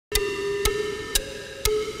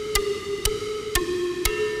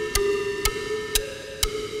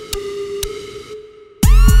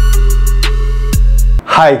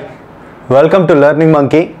Hi, welcome to Learning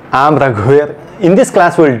Monkey. I am Raghu here. In this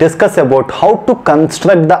class, we will discuss about how to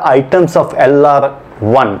construct the items of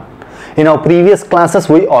LR1. In our previous classes,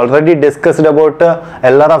 we already discussed about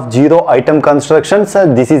LR of 0 item constructions.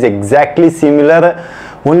 This is exactly similar.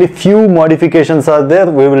 Only few modifications are there.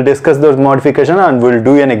 We will discuss those modifications and we will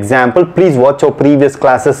do an example. Please watch our previous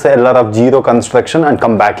classes LR of 0 construction and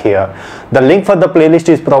come back here. The link for the playlist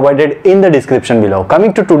is provided in the description below.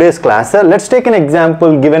 Coming to today's class, let's take an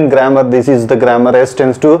example. Given grammar, this is the grammar. S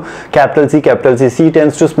tends to capital C, C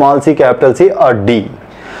tends to small c, capital C or D.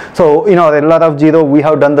 So in our LR of 0, we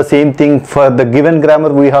have done the same thing. For the given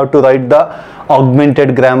grammar, we have to write the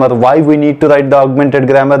augmented grammar. Why we need to write the augmented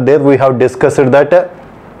grammar? There we have discussed that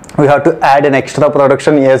we have to add an extra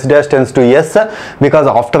production. S dash tends to yes, because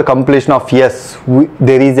after completion of yes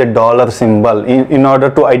there is a dollar symbol. In order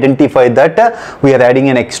to identify that, we are adding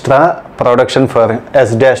an extra production for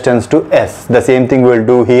S dash tends to S. The same thing we will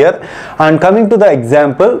do here. And coming to the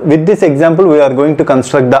example, with this example we are going to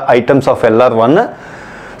construct the items of LR1.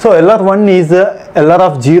 So LR1 is LR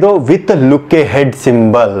of 0 with a look ahead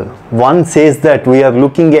symbol. One says that we are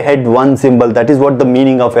looking ahead one symbol. That is what the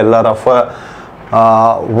meaning of LR of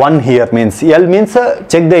 1 here means. L means check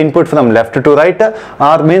the input from left to right.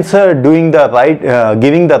 R means doing the right,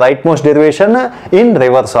 giving the rightmost derivation in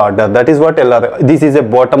reverse order. That is what LR. This is a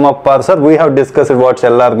bottom up parser. We have discussed what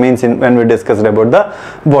LR means when we discussed about the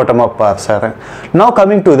bottom up parser. Now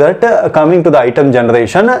coming to that, coming to the item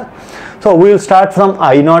generation. So we will start from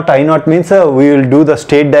I0. I0 means we will do the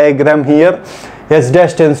state diagram here. S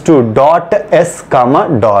dash tends to dot S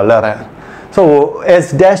comma dollar. So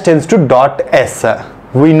S dash tends to dot S.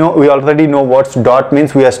 We already know what dot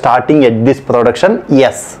means. We are starting at this production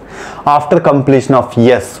yes. After completion of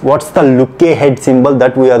yes, what's the look ahead symbol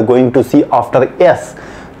that we are going to see after S?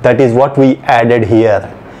 That is what we added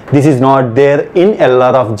here. This is not there in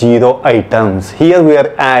LR of 0 items. Here we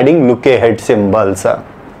are adding look ahead symbols.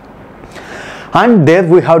 And there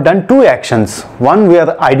we have done two actions. One, we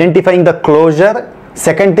are identifying the closure.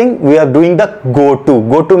 Second thing, we are doing the GOTO.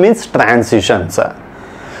 GOTO means transitions.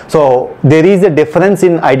 So there is a difference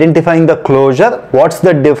in identifying the closure. What's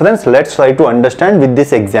the difference? Let's try to understand with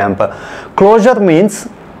this example. Closure means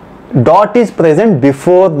dot is present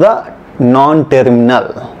before the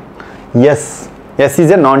non-terminal. Yes, yes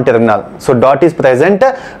is a non-terminal. So dot is present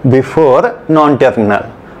before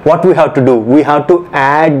non-terminal. What we have to do? We have to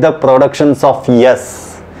add the productions of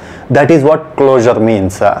yes. That is what closure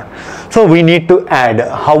means. So we need to add.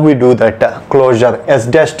 How we do that? Closure S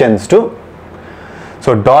dash tends to,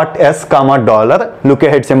 so dot S comma dollar, look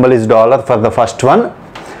ahead symbol is dollar for the first one.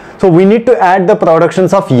 So we need to add the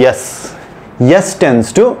productions of yes. Yes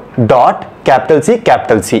tends to dot capital C,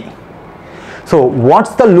 capital C. So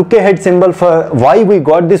what's the look ahead symbol for, why we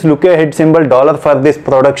got this look ahead symbol dollar for this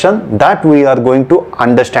production? That we are going to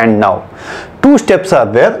understand now. Two steps are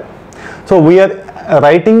there. So we are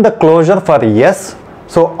writing the closure for yes.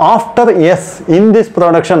 So after yes, in this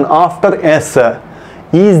production, after S,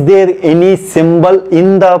 is there any symbol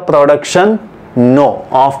in the production? No.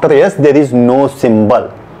 After yes, there is no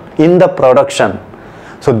symbol in the production.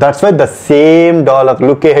 So that's why the same dollar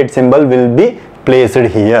look ahead symbol will be placed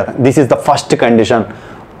here. This is the first condition.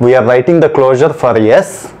 We are writing the closure for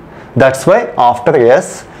yes. That's why after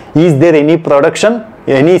yes, is there any production,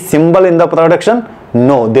 any symbol in the production?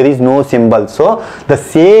 No, there is no symbol. So the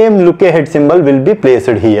same look ahead symbol will be placed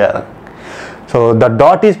here. So the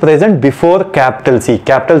dot is present before capital C.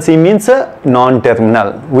 Capital C means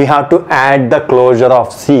non-terminal. We have to add the closure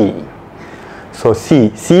of C. So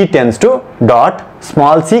C tends to dot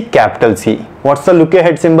small c, capital C. What's the look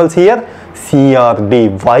ahead symbols here? C or D.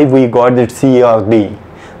 Why we got it C or D?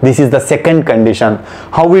 This is the second condition.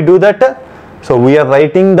 How we do that? So we are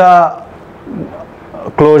writing the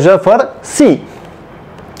closure for C.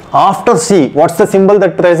 After C, what's the symbol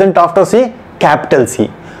that present after C? Capital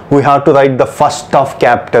C. We have to write the first of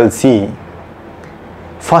capital C.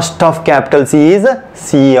 First of capital C is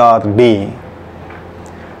C or D.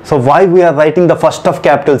 So why we are writing the first of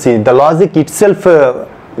capital C? The logic itself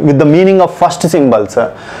with the meaning of first symbols.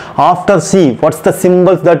 After C, what's the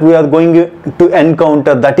symbols that we are going to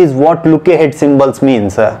encounter? That is what look ahead symbols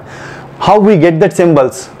means. How we get that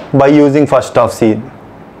symbols? By using first of C.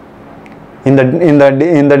 In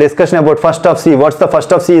the discussion about first of C, what's the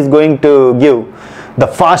first of C is going to give? The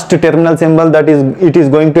first terminal symbol that it is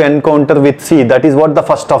going to encounter with C. That is what the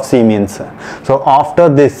first of C means. So after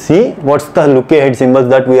this C, what's the look ahead symbols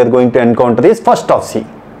that we are going to encounter is first of C.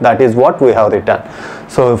 That is what we have written.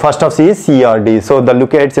 So first of C is C or D. So the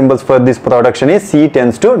look ahead symbols for this production is C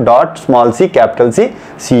tends to dot small c, capital C,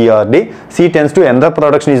 C or D. C tends to, another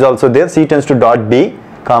production is also there. C tends to dot D.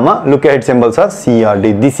 comma, look ahead symbols are C or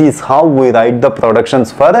D. This is how we write the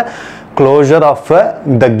productions for closure of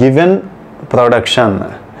the given production.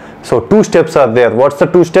 So two steps are there. What's the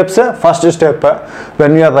two steps? First step,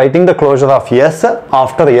 when we are writing the closure of S,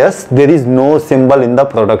 after S there is no symbol in the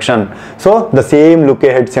production, so the same look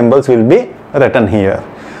ahead symbols will be written here.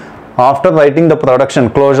 After writing the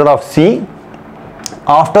production closure of C,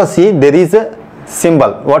 after C there is a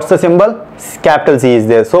symbol. What's the symbol? Capital C is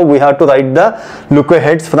there, so we have to write the look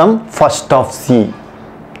aheads from first of C,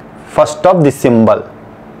 first of this symbol.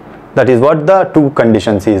 That is what the two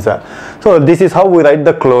conditions is. So this is how we write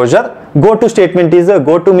the closure. GOTO statement is,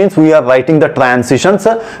 GOTO means we are writing the transitions,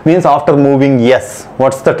 means after moving S.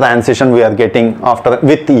 What's the transition we are getting after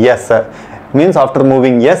with S? Means after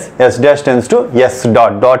moving S, S dash tends to S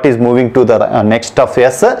dot. Dot is moving to the next of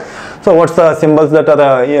S. So what's the symbols that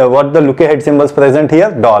are, what the look ahead symbols present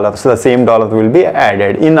here? Dollar. So the same dollar will be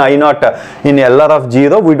added. In I naught, in LR of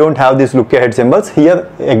 0, we don't have these look ahead symbols.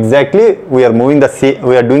 Here exactly we are moving the same,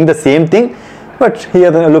 we are doing the same thing, but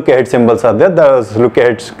here the look ahead symbols are there. Those look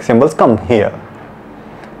ahead symbols come here.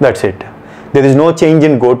 That's it. There is no change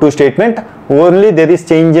in GOTO statement, only there is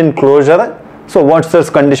change in closure. So what's those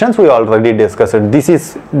conditions? We already discussed it. This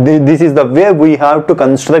is the way we have to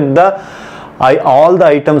construct the all the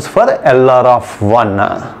items for LR of 1.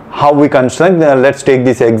 How we construct? Let's take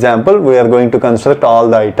this example. We are going to construct all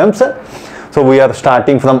the items. So we are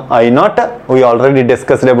starting from I naught. We already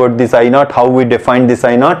discussed about this I naught, how we define this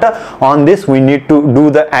I naught. On this we need to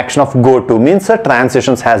do the action of GOTO, means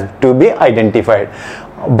transitions has to be identified.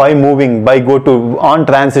 By moving, by GOTO, on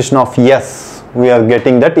transition of S, we are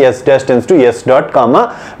getting that S dash tends to S dot,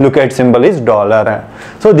 comma, look at symbol is dollar.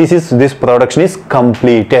 So this production is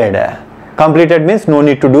completed. Completed means no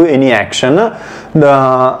need to do any action.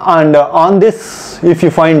 And on this, if you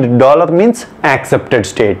find dollar means accepted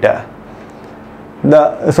state.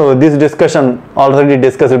 So this discussion already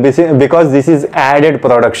discussed, because this is added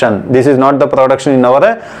production. This is not the production in our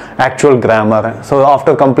actual grammar. So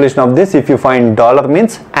after completion of this, if you find dollar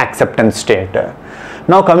means acceptance state.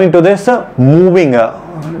 Now coming to this, moving,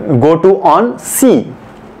 GOTO on C.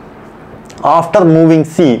 After moving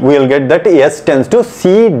C, we will get that S tends to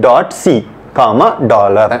C dot C, comma,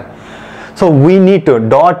 dollar. So we need to,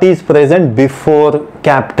 dot is present before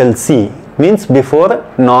capital C, means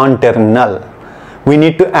before non-terminal. We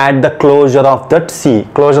need to add the closure of that C.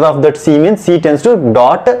 Closure of that C means C tends to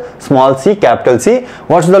dot, small c, capital C.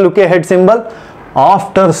 What's the look ahead symbol?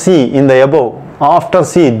 After C, in the above, after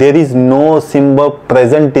C there is no symbol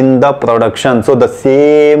present in the production, so the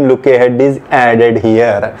same look ahead is added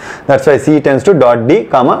here. That's why C tends to dot D,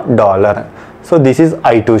 comma, dollar. So this is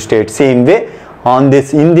I2 state. Same way on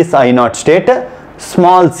this, in this I naught state,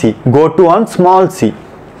 small c, GOTO on small c.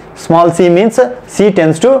 Small c means C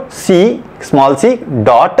tends to C, small c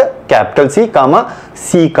dot, capital C, comma,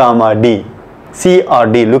 C, comma, D. C or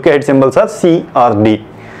D. Look ahead symbols are C or D.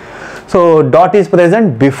 So dot is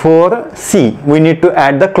present before C. We need to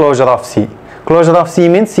add the closure of C. Closure of C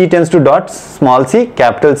means C tends to dot, small c,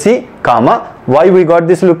 capital C, comma. Why we got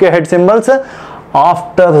this look ahead symbols?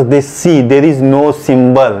 After this C there is no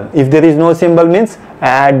symbol. If there is no symbol means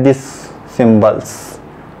add this symbols.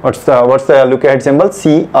 What's the look ahead symbol?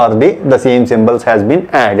 C or D. The same symbols has been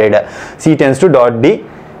added. C tends to dot D,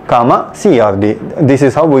 comma, C or D. This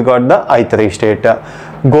is how we got the I3 state.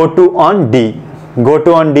 GOTO on D.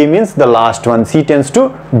 GOTO on D means the last one. C tends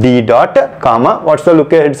to D dot, comma, what's the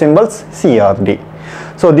look ahead symbols? C or D.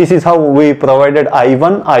 So this is how we provided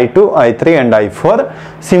I1, I2, I3 and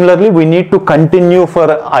I4. Similarly, we need to continue for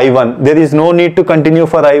I1. There is no need to continue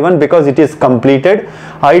for I1 because it is completed.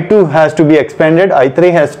 I2 has to be expanded,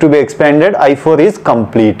 I3 has to be expanded, I4 is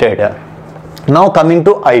completed. Now coming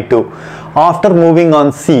to I2. After moving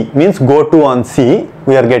on C, means GOTO on C,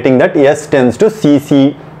 we are getting that S tends to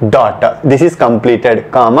CC dot. This is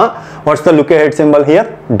completed, comma, what's the look ahead symbol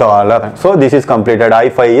here? Dollar. So this is completed,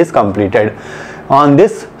 I5 is completed. On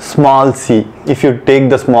this small c, if you take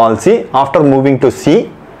the small c, after moving to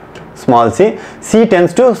C, small c, C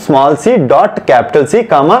tends to small c dot, capital C,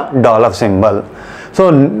 comma, dollar symbol.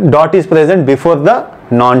 So dot is present before the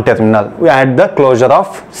non-terminal. We add the closure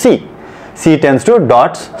of C. C tends to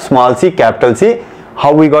dot, small c, capital C.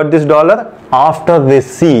 How we got this dollar? After this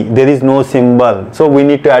C there is no symbol, so we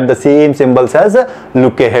need to add the same symbols as a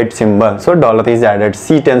look ahead symbol. So dollar is added.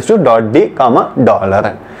 C tends to dot D, comma,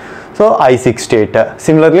 dollar. So I6 state.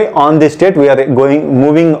 Similarly on this state we are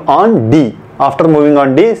moving on D. After moving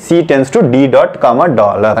on D, C tends to D dot comma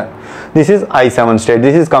dollar. This is I7 state.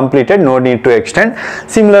 This is completed, no need to extend.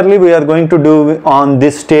 Similarly, we are going to do on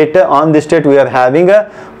this state. On this state, we are having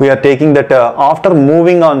we are taking that after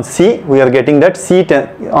moving on C, we are getting that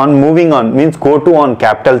on moving on means GOTO on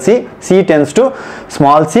capital C. C tends to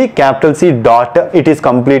small c, capital C dot. It is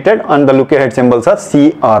completed and the lookahead symbols are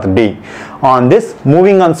C or D. On this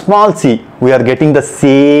moving on small c, we are getting the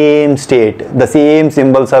same state. The same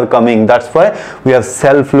symbols are coming. That's why we are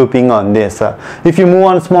self looping on this. If you move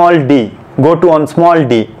on small d, go to on small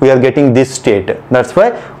d, we are getting this state. That's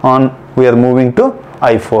why on we are moving to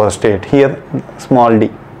I4 state. Here small d.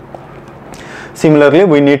 Similarly,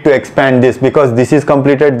 we need to expand this because this is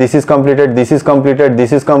completed, this is completed, this is completed,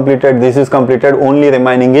 this is completed, this is completed. Only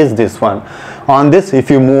remaining is this one. On this, if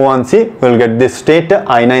you move on C, we will get this state,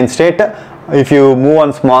 I9 state. If you move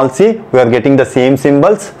on small c, we are getting the same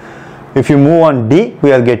symbols. If you move on D,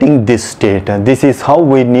 we are getting this state. This is how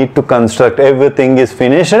we need to construct. Everything is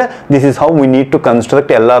finished. This is how we need to construct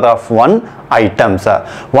LR of 1 items.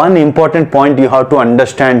 One important point you have to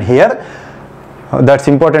understand here. That's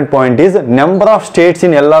important point is number of states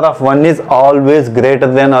in LR of 1 is always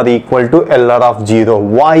greater than or equal to LR of 0.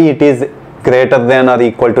 Why it is greater than or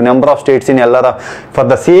equal to number of states in LR of, for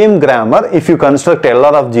the same grammar, if you construct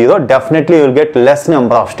LR of 0, definitely you will get less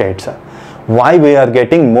number of states. Why we are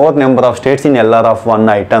getting more number of states in LR of 1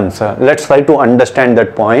 items? Let's try to understand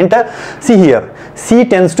that point. See here, C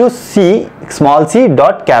tends to C small c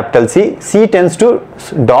dot capital C, C tends to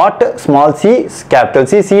dot small c capital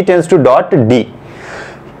C, C tends to dot D.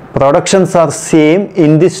 Productions are same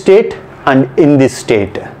in this state and in this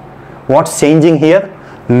state. What's changing here?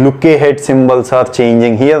 Lookahead symbols are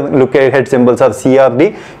changing. Here lookahead symbols are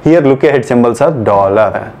CRD, here lookahead symbols are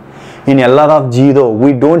dollar. In LR of 0,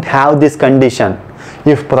 we don't have this condition.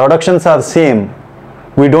 If productions are same,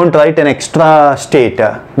 we don't write an extra state.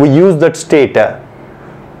 We use that state.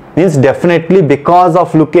 Means definitely because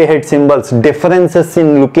of lookahead symbols, differences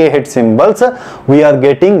in lookahead symbols, we are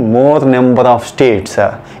getting more number of states.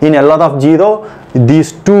 In LR of 0,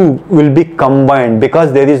 these two will be combined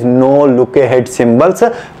because there is no lookahead symbols.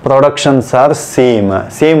 Productions are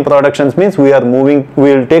same. Same productions means we are moving,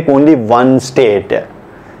 we will take only one state.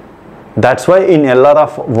 That's why in LR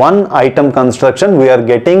of 1 item construction, we are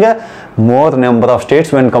getting more number of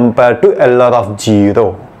states when compared to LR of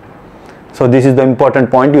 0. So this is the important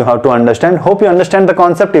point you have to understand. Hope you understand the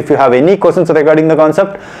concept. If you have any questions regarding the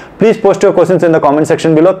concept, please post your questions in the comment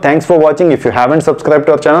section below. Thanks for watching. If you haven't subscribed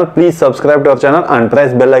to our channel, please subscribe to our channel and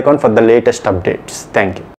press bell icon for the latest updates.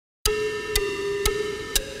 Thank you.